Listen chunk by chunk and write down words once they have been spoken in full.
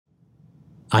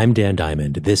I'm Dan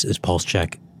Diamond. This is Pulse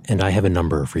Check, and I have a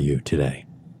number for you today.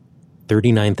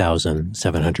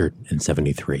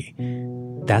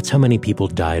 39,773. That's how many people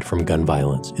died from gun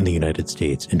violence in the United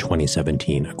States in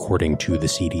 2017, according to the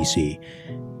CDC.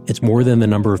 It's more than the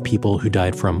number of people who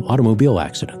died from automobile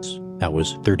accidents. That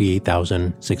was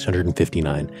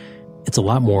 38,659. It's a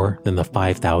lot more than the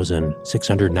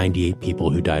 5,698 people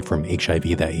who died from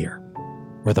HIV that year,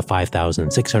 or the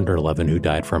 5,611 who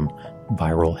died from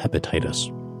viral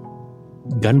hepatitis.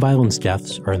 Gun violence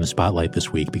deaths are in the spotlight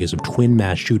this week because of twin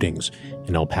mass shootings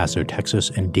in El Paso,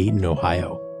 Texas, and Dayton,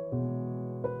 Ohio.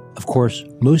 Of course,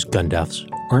 most gun deaths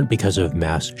aren't because of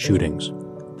mass shootings.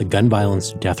 The gun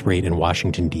violence death rate in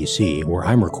Washington, D.C., where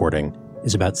I'm recording,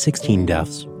 is about 16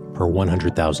 deaths per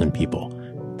 100,000 people.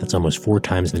 That's almost 4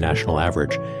 times the national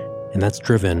average, and that's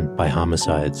driven by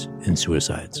homicides and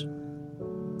suicides.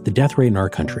 The death rate in our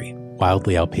country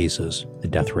wildly outpaces the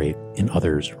death rate in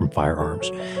others from firearms.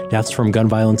 Deaths from gun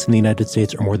violence in the United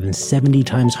States are more than 70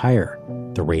 times higher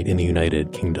than the rate in the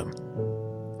United Kingdom.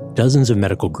 Dozens of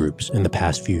medical groups in the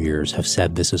past few years have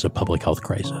said this is a public health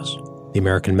crisis. The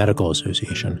American Medical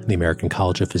Association, the American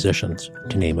College of Physicians,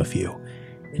 to name a few.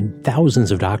 And thousands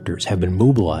of doctors have been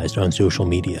mobilized on social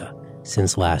media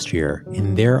since last year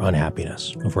in their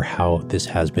unhappiness over how this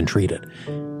has been treated.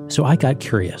 So I got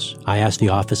curious. I asked the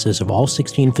offices of all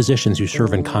 16 physicians who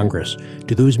serve in Congress,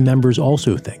 do those members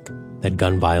also think that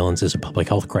gun violence is a public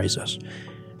health crisis?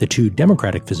 The 2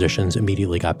 Democratic physicians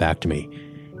immediately got back to me.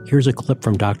 Here's a clip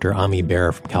from Dr. Ami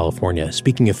Baer from California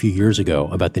speaking a few years ago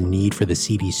about the need for the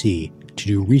CDC to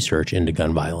do research into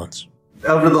gun violence.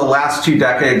 Over the last 2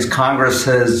 decades, Congress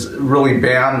has really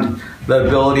banned the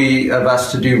ability of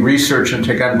us to do research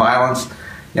into gun violence.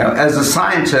 As a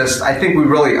scientist, I think we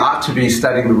really ought to be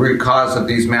studying the root cause of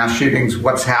these mass shootings,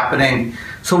 what's happening,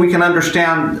 so we can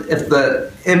understand if the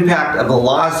impact of the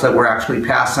laws that we're actually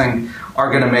passing are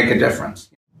going to make a difference.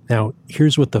 Now,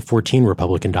 here's what the 14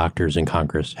 Republican doctors in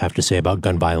Congress have to say about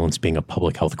gun violence being a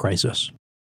public health crisis.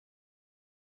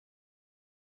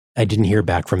 I didn't hear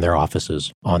back from their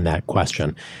offices on that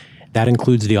question. That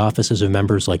includes the offices of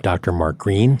members like Dr. Mark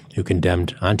Green, who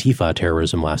condemned Antifa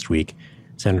terrorism last week,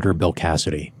 Senator Bill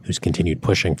Cassidy, who's continued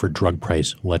pushing for drug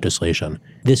price legislation.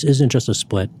 This isn't just a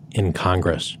split in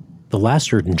Congress. The last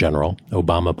Surgeon General,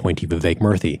 Obama appointee Vivek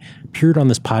Murthy, appeared on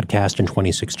this podcast in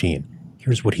 2016.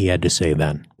 Here's what he had to say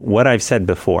then. What I've said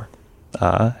before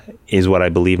is what I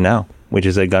believe now, which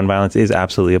is that gun violence is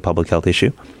absolutely a public health issue.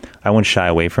 I won't shy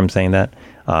away from saying that.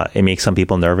 It makes some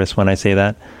people nervous when I say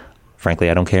that.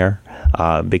 Frankly, I don't care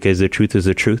because the truth is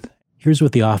the truth. Here's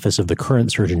what the office of the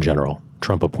current Surgeon General,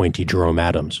 Trump appointee Jerome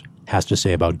Adams, has to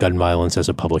say about gun violence as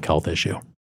a public health issue.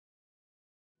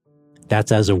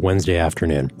 That's as of Wednesday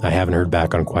afternoon. I haven't heard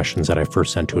back on questions that I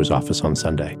first sent to his office on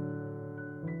Sunday.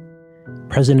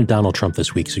 President Donald Trump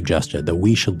this week suggested that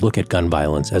we should look at gun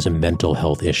violence as a mental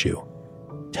health issue.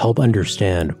 To help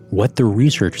understand what the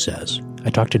research says,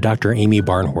 I talked to Dr. Amy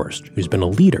Barnhorst, who's been a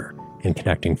leader in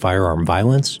connecting firearm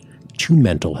violence to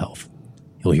mental health.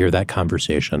 You'll hear that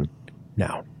conversation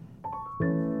now.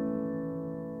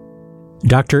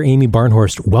 Dr. Amy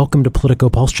Barnhorst, welcome to Politico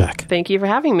Pulse Check. Thank you for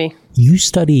having me. You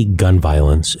study gun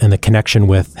violence and the connection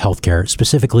with healthcare,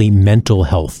 specifically mental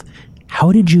health.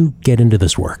 How did you get into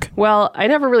this work? Well, I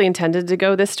never really intended to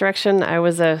go this direction. I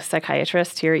was a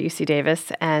psychiatrist here at UC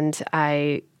Davis, and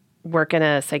I work in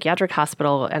a psychiatric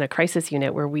hospital and a crisis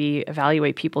unit where we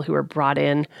evaluate people who are brought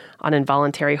in on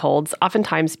involuntary holds,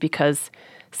 oftentimes because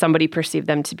somebody perceived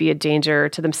them to be a danger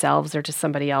to themselves or to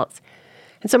somebody else.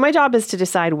 And so my job is to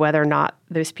decide whether or not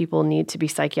those people need to be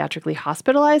psychiatrically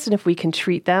hospitalized and if we can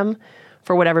treat them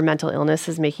for whatever mental illness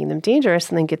is making them dangerous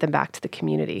and then get them back to the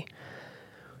community.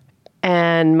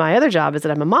 And my other job is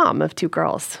that I'm a mom of 2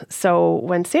 girls. So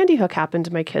when Sandy Hook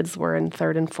happened, my kids were in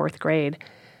 3rd and 4th grade.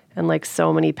 And like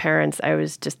so many parents, I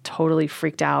was just totally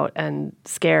freaked out and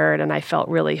scared, and I felt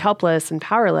really helpless and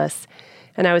powerless.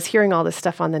 And I was hearing all this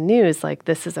stuff on the news, like,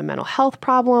 this is a mental health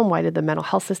problem. Why did the mental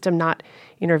health system not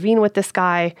intervene with this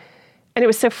guy? And it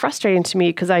was so frustrating to me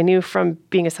because I knew from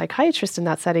being a psychiatrist in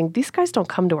that setting, these guys don't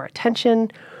come to our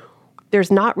attention. There's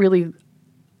not really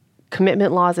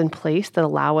commitment laws in place that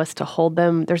allow us to hold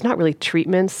them. There's not really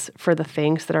treatments for the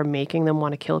things that are making them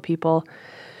want to kill people.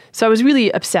 So I was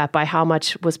really upset by how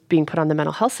much was being put on the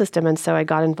mental health system. And so I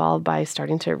got involved by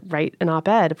starting to write an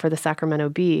op-ed for the Sacramento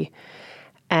Bee.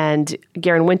 And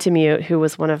Garen Wintemute, who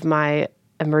was one of my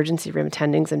emergency room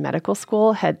attendings in medical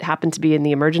school, had happened to be in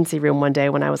the emergency room one day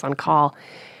when I was on call.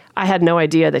 I had no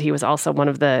idea that he was also one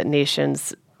of the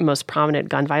nation's most prominent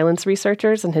gun violence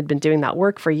researchers and had been doing that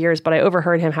work for years, but I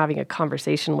overheard him having a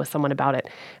conversation with someone about it.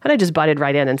 And I just butted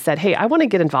right in and said, hey, I want to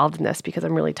get involved in this because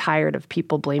I'm really tired of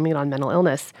people blaming it on mental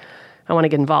illness. I want to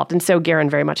get involved. And so Garen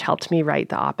very much helped me write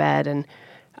the op-ed and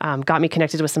got me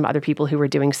connected with some other people who were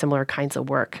doing similar kinds of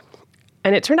work.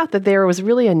 And it turned out that there was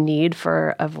really a need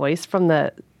for a voice from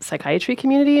the psychiatry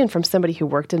community and from somebody who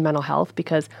worked in mental health,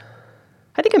 because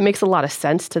I think it makes a lot of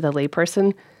sense to the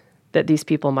layperson that these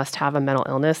people must have a mental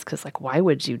illness, because like, why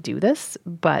would you do this?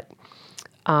 But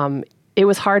it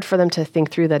was hard for them to think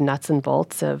through the nuts and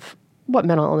bolts of what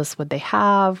mental illness would they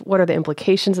have? What are the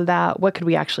implications of that? What could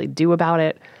we actually do about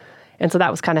it? And so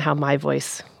that was kind of how my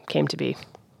voice came to be.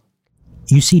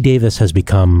 UC Davis has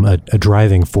become a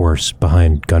driving force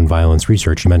behind gun violence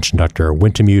research. You mentioned Dr.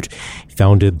 Wintemute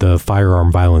founded the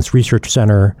Firearm Violence Research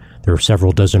Center. There are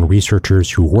several dozen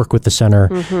researchers who work with the center.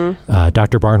 Mm-hmm.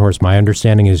 Dr. Barnhorst, my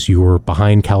understanding is you were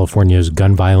behind California's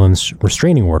gun violence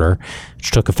restraining order,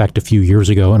 which took effect a few years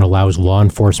ago and allows law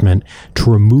enforcement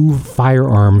to remove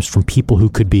firearms from people who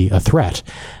could be a threat.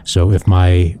 So if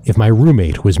my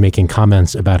roommate was making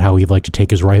comments about how he'd like to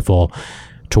take his rifle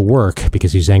to work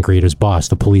because he's angry at his boss,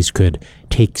 the police could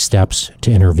take steps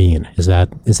to intervene. Is that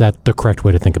the correct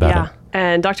way to think about it? Yeah,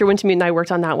 and Dr. Wintemute and I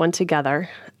worked on that one together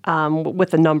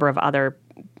with a number of other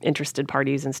interested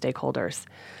parties and stakeholders.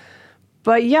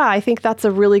 But yeah, I think that's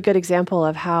a really good example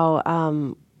of how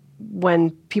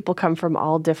when people come from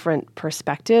all different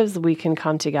perspectives, we can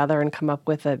come together and come up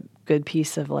with a good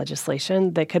piece of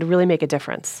legislation that could really make a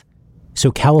difference. So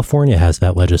California has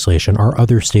that legislation. Are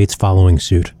other states following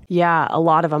suit? Yeah, a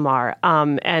lot of them are.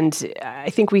 And I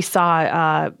think we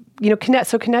saw,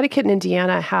 Connecticut and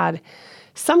Indiana had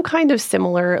some kind of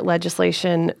similar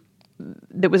legislation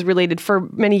that was related for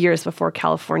many years before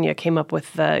California came up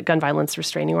with the gun violence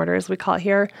restraining order, as we call it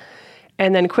here.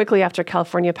 And then quickly after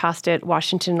California passed it,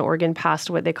 Washington and Oregon passed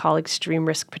what they call extreme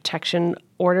risk protection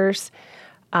orders,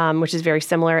 which is very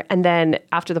similar. And then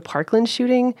after the Parkland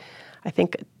shooting, I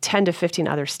think 10 to 15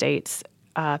 other states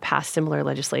passed similar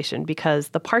legislation, because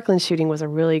the Parkland shooting was a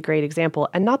really great example,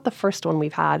 and not the first one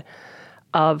we've had,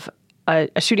 of a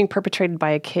shooting perpetrated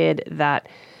by a kid that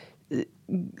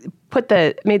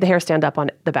made the hair stand up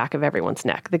on the back of everyone's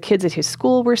neck. The kids at his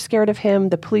school were scared of him.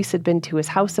 The police had been to his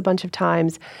house a bunch of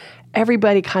times.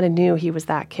 Everybody kind of knew he was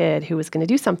that kid who was going to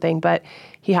do something, but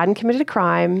he hadn't committed a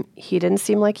crime. He didn't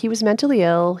seem like he was mentally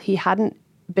ill. He hadn't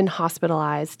been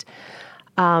hospitalized.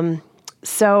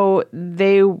 So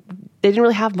they didn't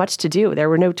really have much to do. There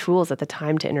were no tools at the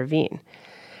time to intervene.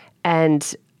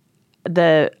 And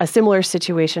a similar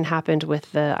situation happened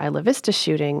with the Isla Vista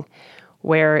shooting,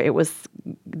 where it was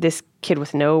this kid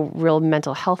with no real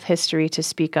mental health history to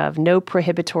speak of, no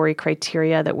prohibitory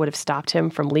criteria that would have stopped him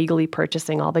from legally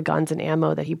purchasing all the guns and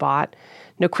ammo that he bought,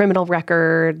 no criminal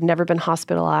record, never been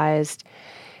hospitalized.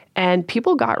 And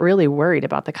people got really worried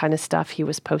about the kind of stuff he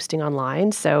was posting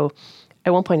online. So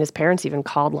at one point, his parents even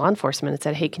called law enforcement and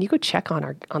said, hey, can you go check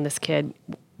on this kid?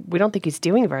 We don't think he's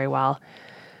doing very well.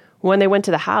 When they went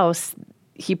to the house,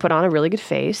 he put on a really good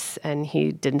face, and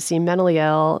he didn't seem mentally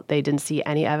ill. They didn't see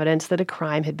any evidence that a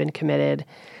crime had been committed.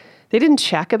 They didn't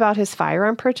check about his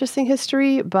firearm purchasing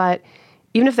history, but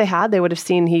even if they had, they would have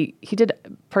seen he did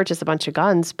purchase a bunch of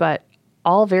guns, but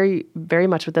all very, very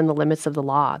much within the limits of the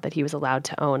law that he was allowed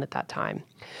to own at that time.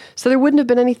 So there wouldn't have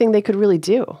been anything they could really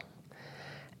do.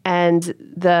 And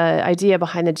the idea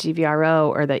behind the GVRO,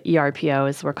 or the ERPO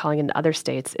as we're calling it in other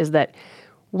states, is that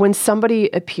when somebody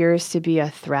appears to be a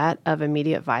threat of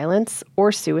immediate violence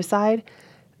or suicide,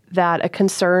 that a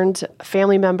concerned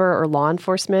family member or law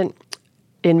enforcement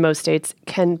in most states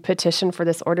can petition for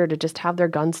this order to just have their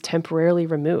guns temporarily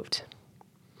removed.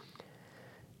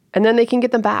 And then they can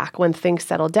get them back. When things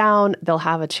settle down, they'll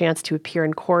have a chance to appear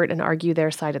in court and argue their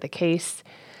side of the case.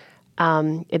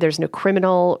 There's no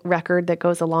criminal record that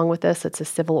goes along with this. It's a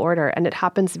civil order, and it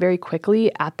happens very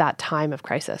quickly at that time of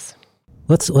crisis.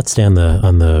 Let's stay on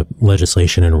the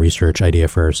legislation and research idea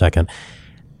for a second.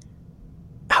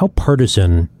 How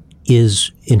partisan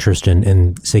is interest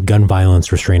in, say, gun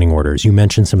violence restraining orders? You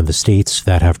mentioned some of the states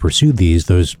that have pursued these.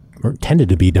 Those tended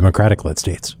to be Democratic-led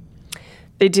states.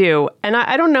 They do. And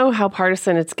I don't know how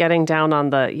partisan it's getting down on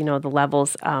the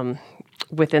levels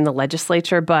within the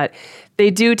legislature, but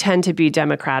they do tend to be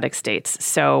Democratic states.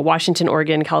 So Washington,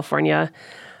 Oregon, California,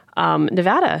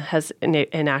 Nevada has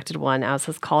enacted one, as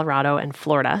has Colorado and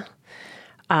Florida.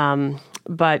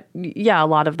 But yeah, a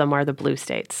lot of them are the blue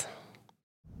states.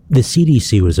 The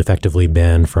CDC was effectively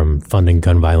banned from funding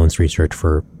gun violence research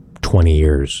for 20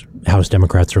 years. House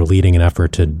Democrats are leading an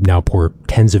effort to now pour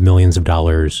tens of millions of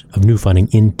dollars of new funding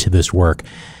into this work.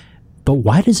 But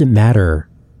why does it matter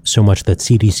so much that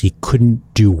CDC couldn't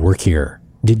do work here.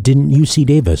 Didn't UC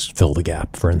Davis fill the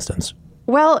gap, for instance?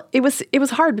 Well, it was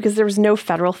hard because there was no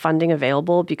federal funding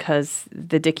available because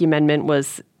the Dickey Amendment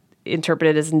was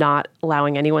interpreted as not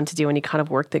allowing anyone to do any kind of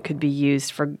work that could be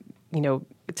used for,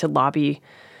 to lobby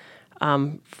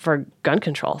for gun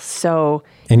control. So,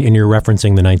 and you're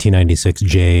referencing the 1996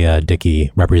 J.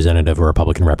 Dickey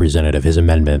Republican representative, his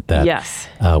amendment that yes.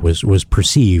 was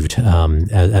perceived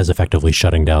as effectively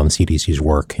shutting down CDC's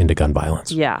work into gun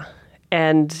violence. Yeah,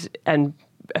 and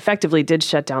effectively did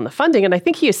shut down the funding. And I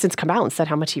think he has since come out and said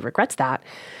how much he regrets that.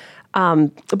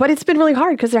 But it's been really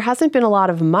hard because there hasn't been a lot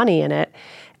of money in it,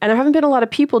 and there haven't been a lot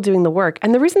of people doing the work.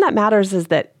 And the reason that matters is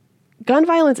that gun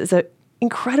violence is an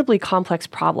incredibly complex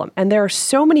problem, and there are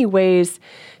so many ways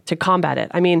to combat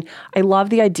it. I mean, I love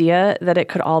the idea that it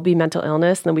could all be mental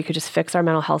illness and then we could just fix our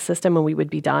mental health system and we would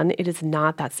be done. It is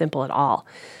not that simple at all.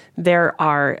 There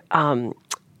are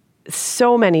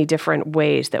so many different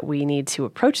ways that we need to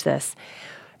approach this.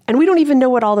 And we don't even know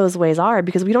what all those ways are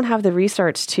because we don't have the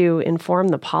research to inform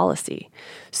the policy.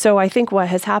 So I think what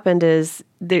has happened is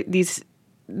this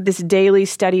daily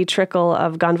steady trickle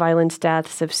of gun violence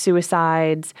deaths, of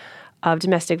suicides, of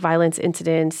domestic violence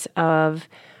incidents, of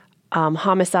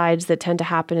homicides that tend to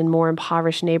happen in more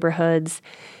impoverished neighborhoods,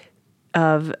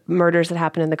 of murders that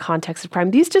happen in the context of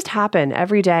crime. These just happen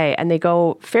every day, and they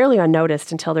go fairly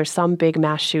unnoticed until there's some big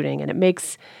mass shooting, and it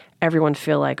makes everyone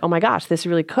feel like, oh my gosh, this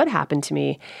really could happen to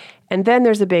me. And then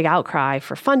there's a big outcry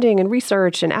for funding and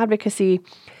research and advocacy.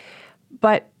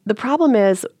 But the problem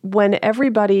is when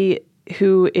everybody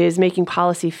who is making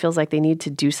policy feels like they need to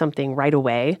do something right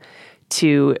away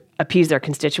to appease their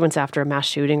constituents after a mass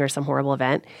shooting or some horrible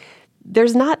event,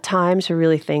 there's not time to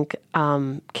really think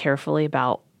carefully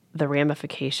about the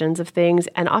ramifications of things.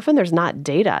 And often there's not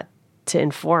data to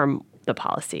inform the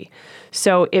policy.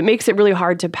 So it makes it really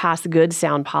hard to pass good,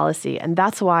 sound policy. And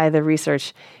that's why the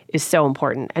research is so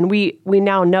important. And we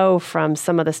now know from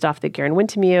some of the stuff that Garen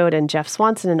Wintemute and Jeff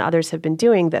Swanson and others have been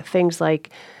doing that things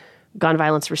like gun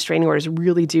violence restraining orders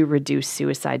really do reduce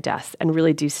suicide deaths and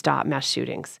really do stop mass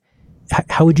shootings.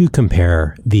 How would you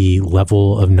compare the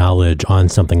level of knowledge on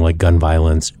something like gun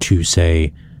violence to,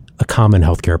 say, a common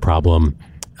healthcare problem,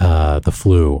 the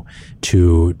flu,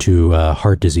 to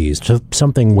heart disease, to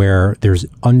something where there's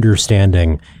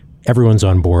understanding, everyone's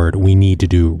on board, we need to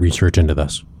do research into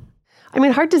this? I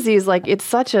mean, heart disease, it's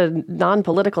such a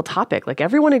non-political topic.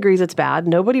 Everyone agrees it's bad.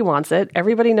 Nobody wants it.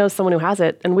 Everybody knows someone who has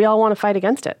it, and we all want to fight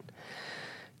against it.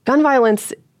 Gun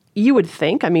violence, you would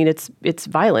think, it's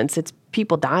violence. It's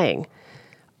people dying.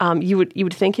 You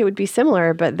would think it would be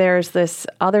similar, but there's this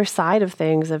other side of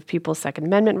things of people's Second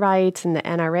Amendment rights and the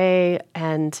NRA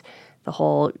and the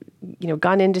whole,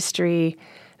 gun industry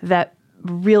that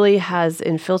really has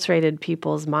infiltrated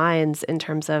people's minds in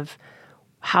terms of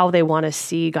how they want to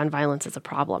see gun violence as a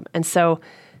problem. And so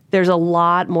there's a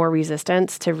lot more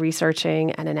resistance to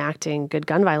researching and enacting good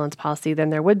gun violence policy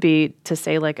than there would be to,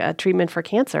 say, a treatment for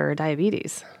cancer or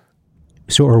diabetes.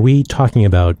 So are we talking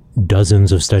about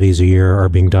dozens of studies a year are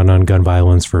being done on gun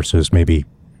violence versus maybe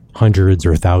hundreds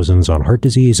or thousands on heart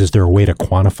disease? Is there a way to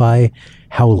quantify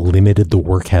how limited the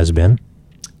work has been?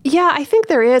 Yeah, I think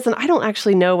there is, and I don't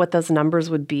actually know what those numbers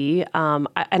would be. And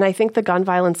I think the gun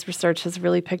violence research has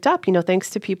really picked up, thanks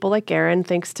to people like Garen,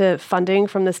 thanks to funding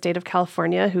from the state of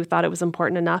California, who thought it was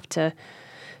important enough to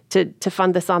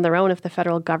fund this on their own if the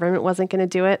federal government wasn't going to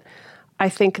do it. I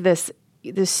think this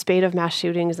spate of mass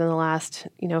shootings in the last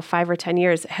 5 or 10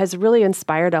 years has really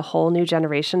inspired a whole new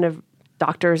generation of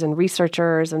doctors and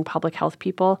researchers and public health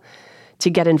people to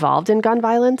get involved in gun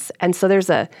violence. And so there's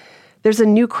a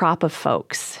new crop of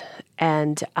folks,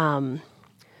 and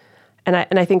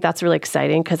I think that's really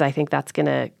exciting because I think that's going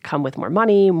to come with more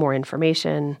money, more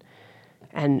information,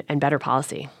 and better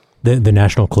policy. The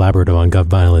National Collaborative on Gun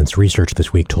Violence Research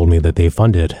this week told me that they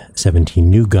funded 17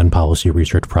 new gun policy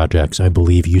research projects. I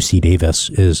believe UC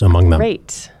Davis is among them.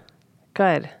 Great.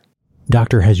 Good.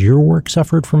 Doctor, has your work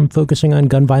suffered from focusing on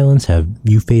gun violence? Have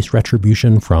you faced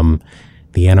retribution from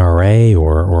the NRA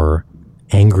or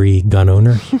angry gun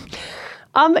owners?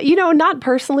 Not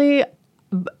personally,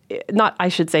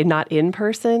 not in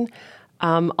person.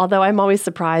 Although I'm always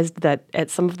surprised that at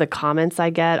some of the comments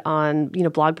I get on,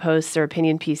 blog posts or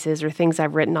opinion pieces or things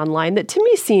I've written online that to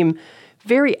me seem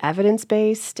very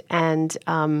evidence-based and,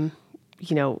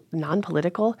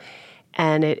 non-political.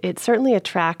 And it certainly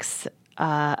attracts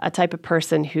a type of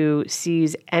person who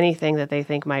sees anything that they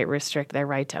think might restrict their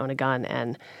right to own a gun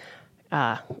and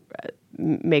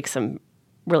make some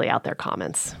really out there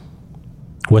comments.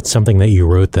 What's something that you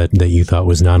wrote that you thought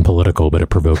was non-political, but it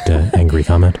provoked an angry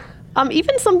comment?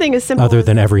 Even something as simple other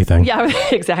than everything. Yeah,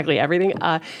 exactly, everything.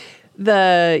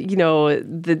 The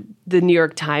New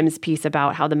York Times piece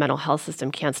about how the mental health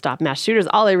system can't stop mass shooters,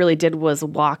 all I really did was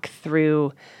walk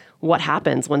through what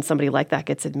happens when somebody like that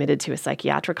gets admitted to a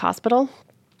psychiatric hospital.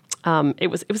 It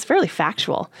was fairly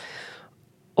factual.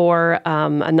 Or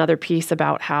another piece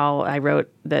about how I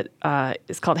wrote that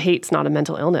is called Hate's Not a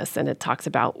Mental Illness, and it talks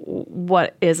about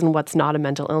what is and what's not a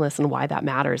mental illness and why that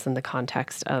matters in the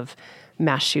context of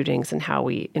mass shootings and how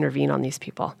we intervene on these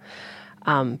people.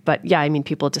 But yeah, I mean,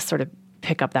 people just sort of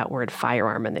pick up that word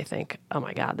firearm and they think, oh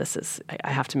my God,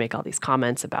 I have to make all these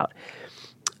comments about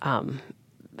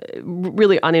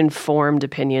really uninformed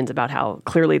opinions about how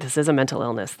clearly this is a mental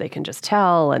illness. They can just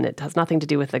tell, and it has nothing to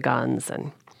do with the guns,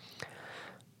 and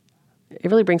it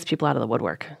really brings people out of the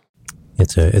woodwork.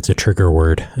 It's a trigger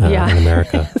word in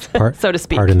America, so to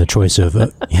speak. Pardon the choice of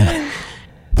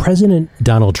President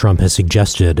Donald Trump has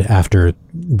suggested after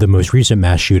the most recent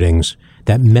mass shootings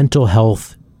that mental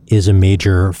health is a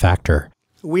major factor.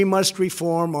 We must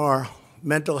reform our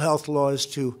mental health laws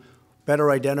to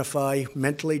better identify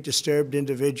mentally disturbed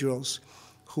individuals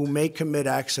who may commit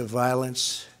acts of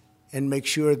violence and make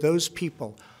sure those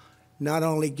people not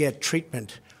only get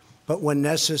treatment, but when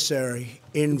necessary,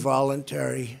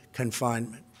 involuntary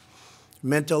confinement.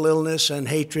 Mental illness and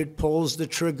hatred pulls the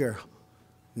trigger,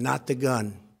 not the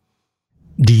gun.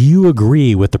 Do you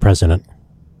agree with the president?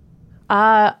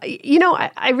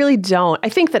 I really don't. I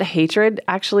think that hatred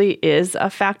actually is a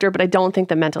factor, but I don't think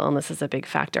that mental illness is a big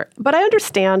factor. But I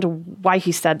understand why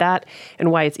he said that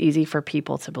and why it's easy for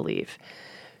people to believe.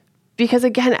 Because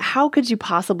again, how could you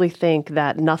possibly think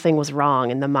that nothing was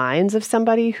wrong in the minds of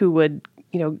somebody who would,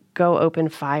 go open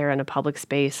fire in a public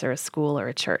space or a school or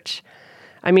a church?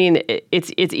 I mean,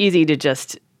 it's easy to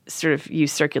just sort of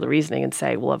use circular reasoning and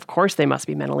say, well, of course they must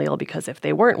be mentally ill, because if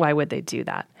they weren't, why would they do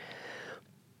that?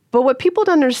 But what people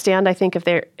don't understand, I think, if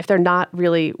they're not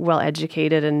really well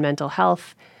educated in mental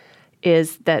health,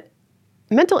 is that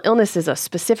mental illness is a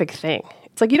specific thing.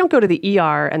 It's like you don't go to the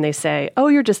ER and they say, oh,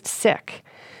 you're just sick.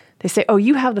 They say, oh,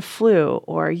 you have the flu,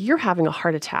 or you're having a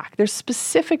heart attack. There's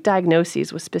specific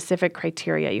diagnoses with specific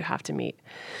criteria you have to meet.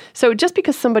 So just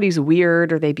because somebody's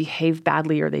weird or they behave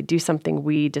badly or they do something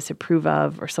we disapprove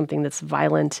of or something that's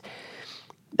violent,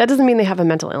 that doesn't mean they have a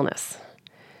mental illness.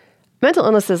 Mental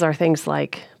illnesses are things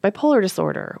like bipolar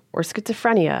disorder or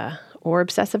schizophrenia or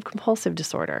obsessive compulsive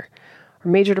disorder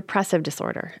or major depressive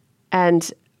disorder.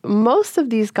 And most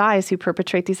of these guys who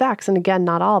perpetrate these acts, and again,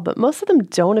 not all, but most of them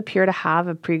don't appear to have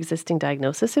a pre-existing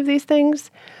diagnosis of these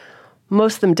things.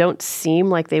 Most of them don't seem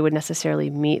like they would necessarily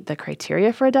meet the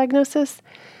criteria for a diagnosis.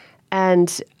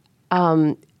 And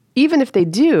even if they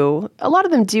do, a lot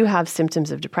of them do have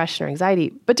symptoms of depression or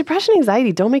anxiety, but depression and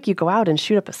anxiety don't make you go out and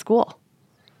shoot up a school.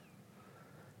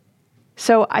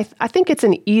 So I think it's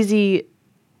an easy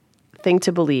thing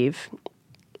to believe.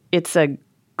 It's a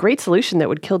great solution that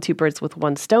would kill two birds with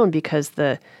one stone, because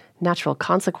the natural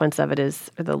consequence of it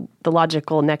is, or the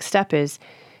logical next step is,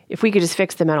 if we could just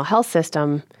fix the mental health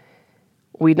system,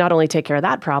 we'd not only take care of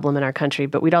that problem in our country,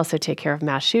 but we'd also take care of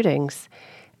mass shootings.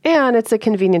 And it's a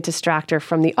convenient distractor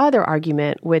from the other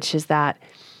argument, which is that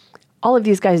all of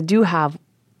these guys do have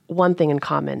one thing in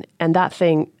common, and that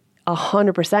thing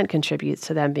 100% contributes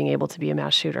to them being able to be a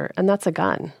mass shooter, and that's a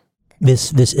gun.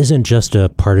 This isn't just a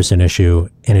partisan issue,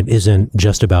 and it isn't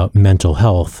just about mental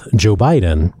health. Joe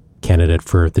Biden, candidate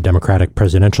for the Democratic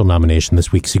presidential nomination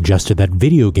this week, suggested that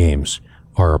video games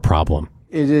are a problem.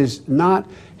 It is not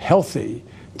healthy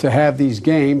to have these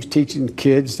games teaching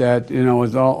kids that,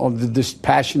 is all this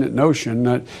passionate notion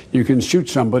that you can shoot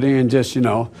somebody and just,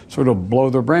 sort of blow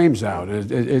their brains out.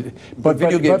 But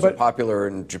video games are popular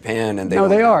in Japan, and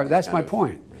they are. That's my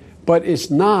point. But it's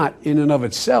not in and of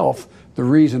itself the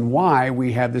reason why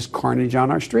we have this carnage on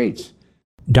our streets.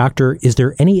 Doctor, is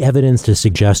there any evidence to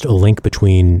suggest a link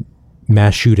between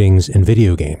mass shootings and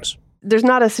video games? There's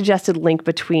not a suggested link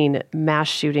between mass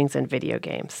shootings and video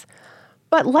games.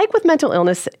 But like with mental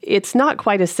illness, it's not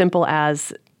quite as simple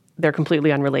as they're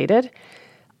completely unrelated.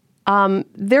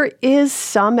 There is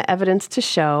some evidence to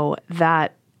show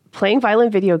that playing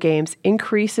violent video games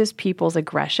increases people's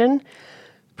aggression,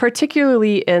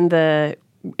 particularly in the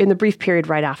brief period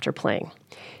right after playing.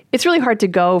 It's really hard to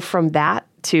go from that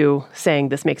to saying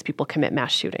this makes people commit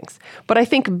mass shootings. But I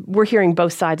think we're hearing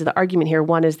both sides of the argument here.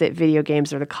 One is that video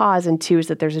games are the cause, and two is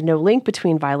that there's no link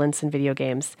between violence and video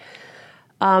games.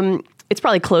 It's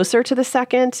probably closer to the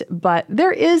second, but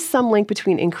there is some link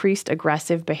between increased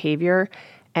aggressive behavior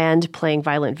and playing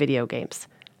violent video games.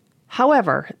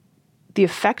 However, the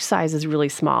effect size is really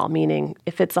small, meaning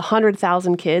if it's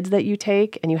 100,000 kids that you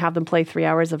take and you have them play 3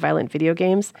 hours of violent video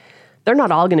games, they're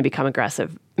not all going to become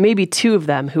aggressive. Maybe 2 of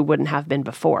them who wouldn't have been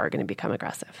before are going to become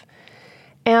aggressive.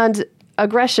 And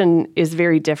aggression is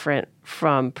very different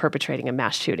from perpetrating a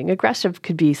mass shooting. Aggressive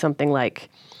could be something like,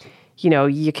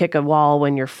 you kick a wall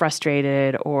when you're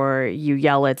frustrated or you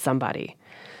yell at somebody.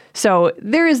 So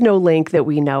there is no link that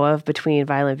we know of between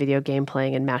violent video game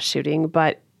playing and mass shooting,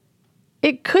 but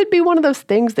it could be one of those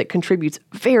things that contributes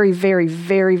very, very,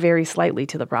 very, very slightly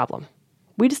to the problem.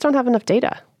 We just don't have enough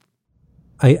data.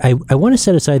 I want to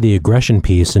set aside the aggression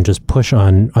piece and just push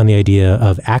on the idea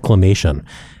of acclimation.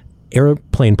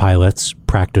 Airplane pilots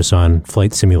practice on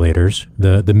flight simulators.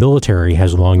 The military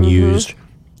has long used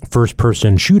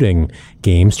first-person shooting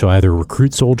games to either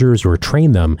recruit soldiers or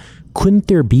train them. Couldn't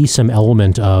there be some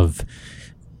element of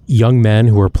young men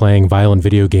who are playing violent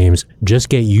video games just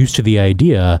get used to the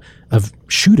idea of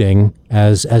shooting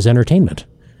as entertainment?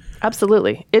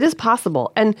 Absolutely. It is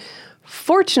possible. And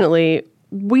fortunately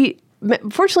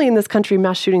in this country,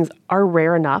 mass shootings are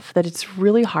rare enough that it's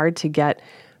really hard to get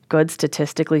good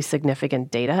statistically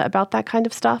significant data about that kind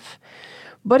of stuff.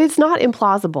 But it's not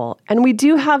implausible. And we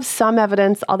do have some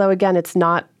evidence, although again, it's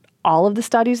not all of the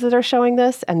studies that are showing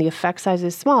this and the effect size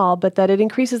is small, but that it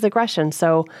increases aggression.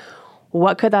 So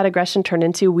what could that aggression turn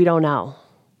into? We don't know.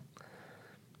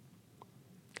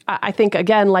 I think,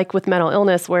 again, like with mental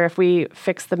illness, where if we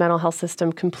fix the mental health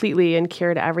system completely and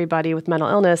cured everybody with mental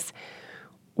illness,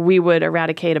 we would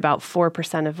eradicate about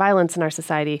 4% of violence in our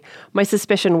society. My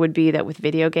suspicion would be that with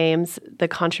video games, the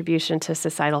contribution to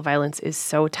societal violence is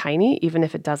so tiny, even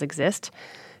if it does exist,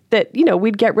 that,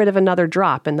 we'd get rid of another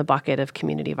drop in the bucket of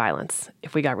community violence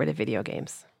if we got rid of video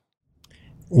games.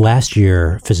 Last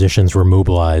year, physicians were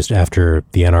mobilized after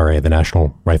the NRA, the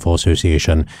National Rifle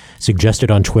Association, suggested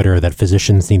on Twitter that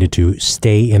physicians needed to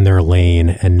stay in their lane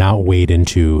and not wade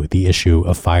into the issue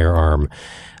of firearm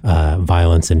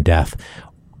violence and death.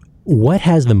 What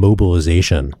has the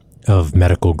mobilization of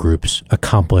medical groups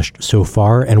accomplished so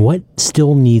far, and what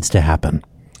still needs to happen?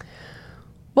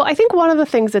 Well, I think one of the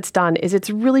things it's done is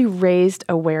it's really raised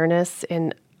awareness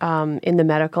in the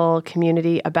medical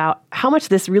community about how much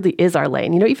this really is our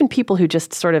lane. Even people who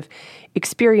just sort of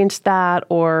experienced that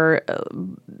or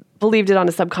believed it on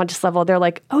a subconscious level, they're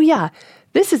like, oh yeah,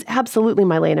 this is absolutely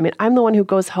my lane. I mean, I'm the one who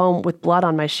goes home with blood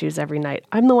on my shoes every night.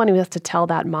 I'm the one who has to tell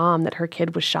that mom that her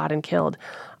kid was shot and killed.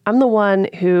 I'm the one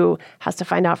who has to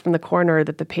find out from the coroner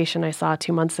that the patient I saw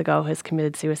 2 months ago has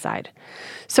committed suicide.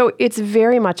 So it's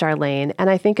very much our lane. And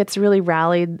I think it's really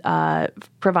rallied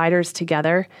providers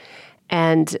together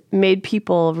and made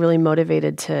people really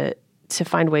motivated to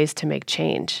find ways to make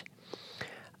change.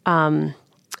 And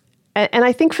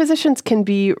I think physicians can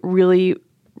be really,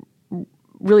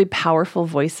 really powerful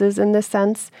voices in this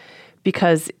sense,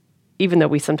 because even though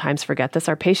we sometimes forget this,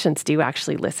 our patients do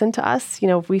actually listen to us.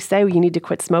 If we say you need to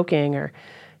quit smoking or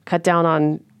cut down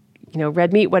on,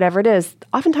 red meat, whatever it is,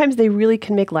 oftentimes they really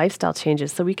can make lifestyle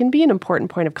changes. So we can be an important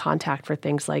point of contact for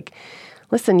things like,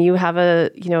 listen, you have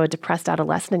a depressed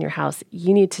adolescent in your house.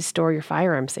 You need to store your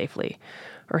firearm safely.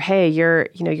 Or, hey, your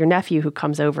nephew who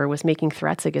comes over was making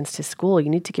threats against his school.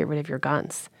 You need to get rid of your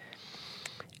guns.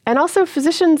 And also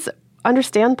physicians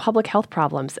understand public health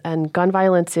problems, and gun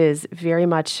violence is very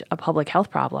much a public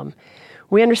health problem.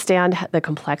 We understand the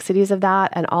complexities of that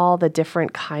and all the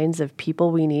different kinds of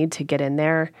people we need to get in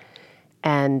there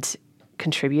and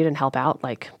contribute and help out,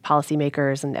 like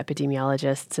policymakers and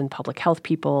epidemiologists and public health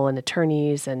people and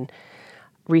attorneys and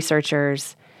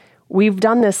researchers. We've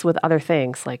done this with other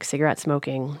things like cigarette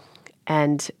smoking,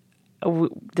 and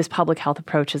this public health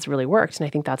approach has really worked, and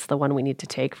I think that's the one we need to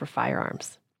take for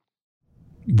firearms.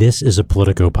 This is a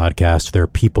Politico podcast. There are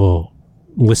people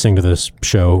listening to this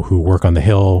show who work on the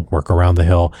Hill, work around the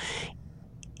Hill.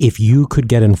 If you could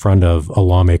get in front of a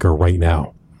lawmaker right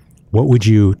now, what would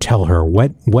you tell her?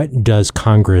 What does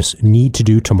Congress need to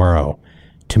do tomorrow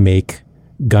to make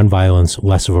gun violence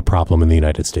less of a problem in the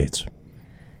United States?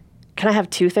 Can I have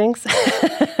 2 things?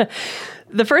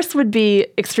 The first would be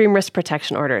extreme risk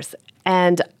protection orders.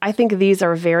 And I think these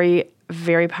are a very,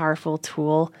 very powerful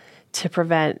tool to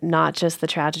prevent not just the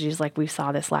tragedies like we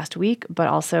saw this last week, but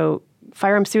also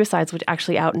firearm suicides, which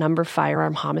actually outnumber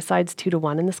firearm homicides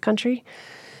 2-to-1 in this country.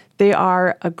 They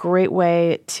are a great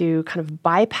way to kind of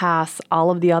bypass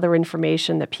all of the other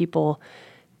information that people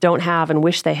don't have and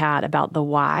wish they had about the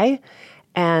why,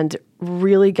 and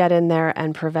really get in there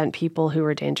and prevent people who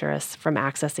are dangerous from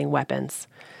accessing weapons.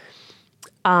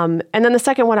 And then the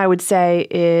second one I would say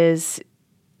is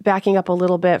backing up a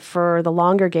little bit for the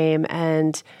longer game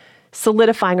and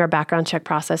solidifying our background check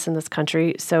process in this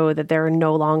country so that there are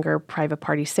no longer private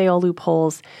party sale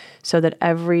loopholes, so that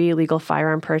every legal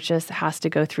firearm purchase has to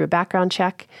go through a background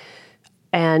check,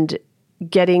 and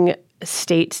getting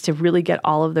states to really get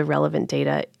all of the relevant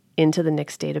data into the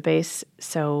NICS database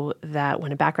so that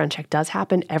when a background check does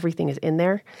happen, everything is in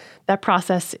there. That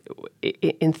process,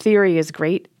 in theory, is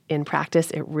great. In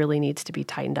practice, it really needs to be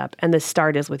tightened up. And the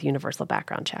start is with universal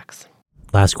background checks.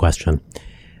 Last question.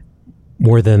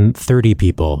 More than 30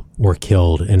 people were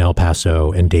killed in El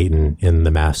Paso and Dayton in the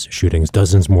mass shootings.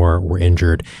 Dozens more were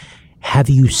injured. Have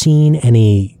you seen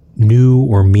any new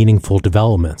or meaningful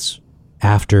developments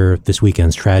after this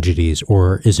weekend's tragedies,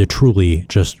 or is it truly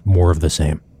just more of the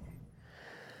same?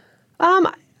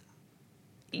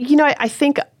 I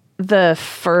think the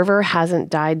fervor hasn't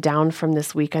died down from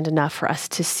this weekend enough for us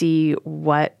to see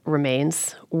what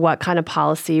remains, what kind of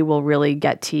policy will really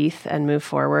get teeth and move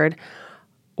forward,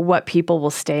 what people will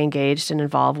stay engaged and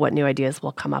involved, what new ideas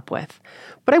we'll come up with.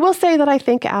 But I will say that I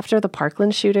think after the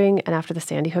Parkland shooting and after the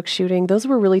Sandy Hook shooting, those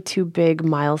were really two big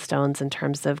milestones in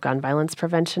terms of gun violence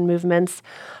prevention movements,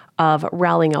 of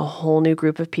rallying a whole new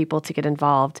group of people to get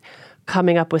involved,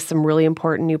 coming up with some really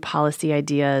important new policy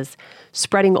ideas,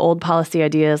 spreading old policy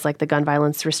ideas like the gun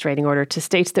violence restraining order to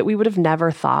states that we would have never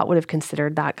thought would have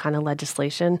considered that kind of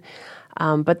legislation,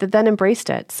 but that then embraced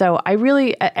it. So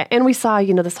and we saw,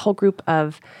 this whole group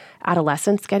of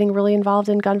adolescents getting really involved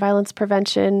in gun violence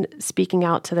prevention, speaking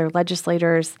out to their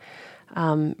legislators,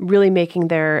 really making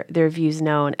their views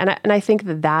known. And I think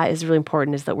that is really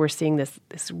important, is that we're seeing this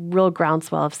real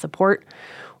groundswell of support.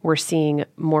 We're seeing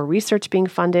more research being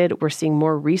funded. We're seeing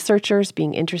more researchers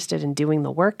being interested in doing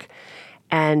the work.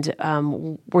 And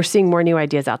we're seeing more new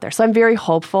ideas out there. So I'm very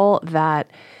hopeful that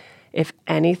if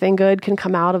anything good can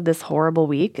come out of this horrible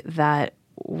week, that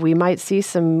we might see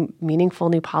some meaningful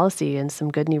new policy and some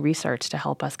good new research to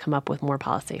help us come up with more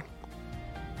policy.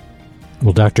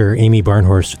 Well, Dr. Amy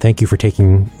Barnhorst, thank you for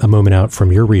taking a moment out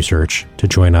from your research to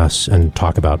join us and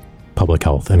talk about public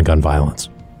health and gun violence.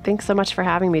 Thanks so much for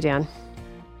having me, Dan.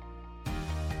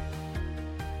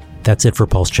 That's it for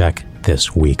Pulse Check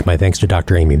this week. My thanks to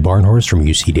Dr. Amy Barnhorst from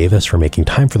UC Davis for making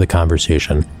time for the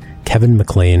conversation, Kevin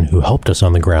McLean, who helped us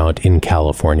on the ground in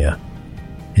California,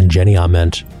 and Jenny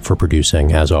Ament for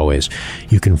producing, as always.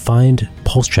 You can find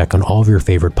Pulse Check on all of your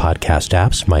favorite podcast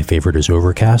apps. My favorite is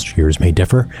Overcast. Yours may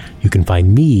differ. You can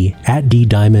find me at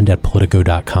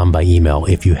ddiamond@politico.com by email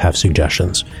if you have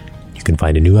suggestions. You can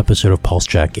find a new episode of Pulse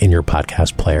Check in your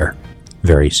podcast player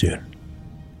very soon.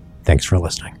 Thanks for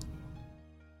listening.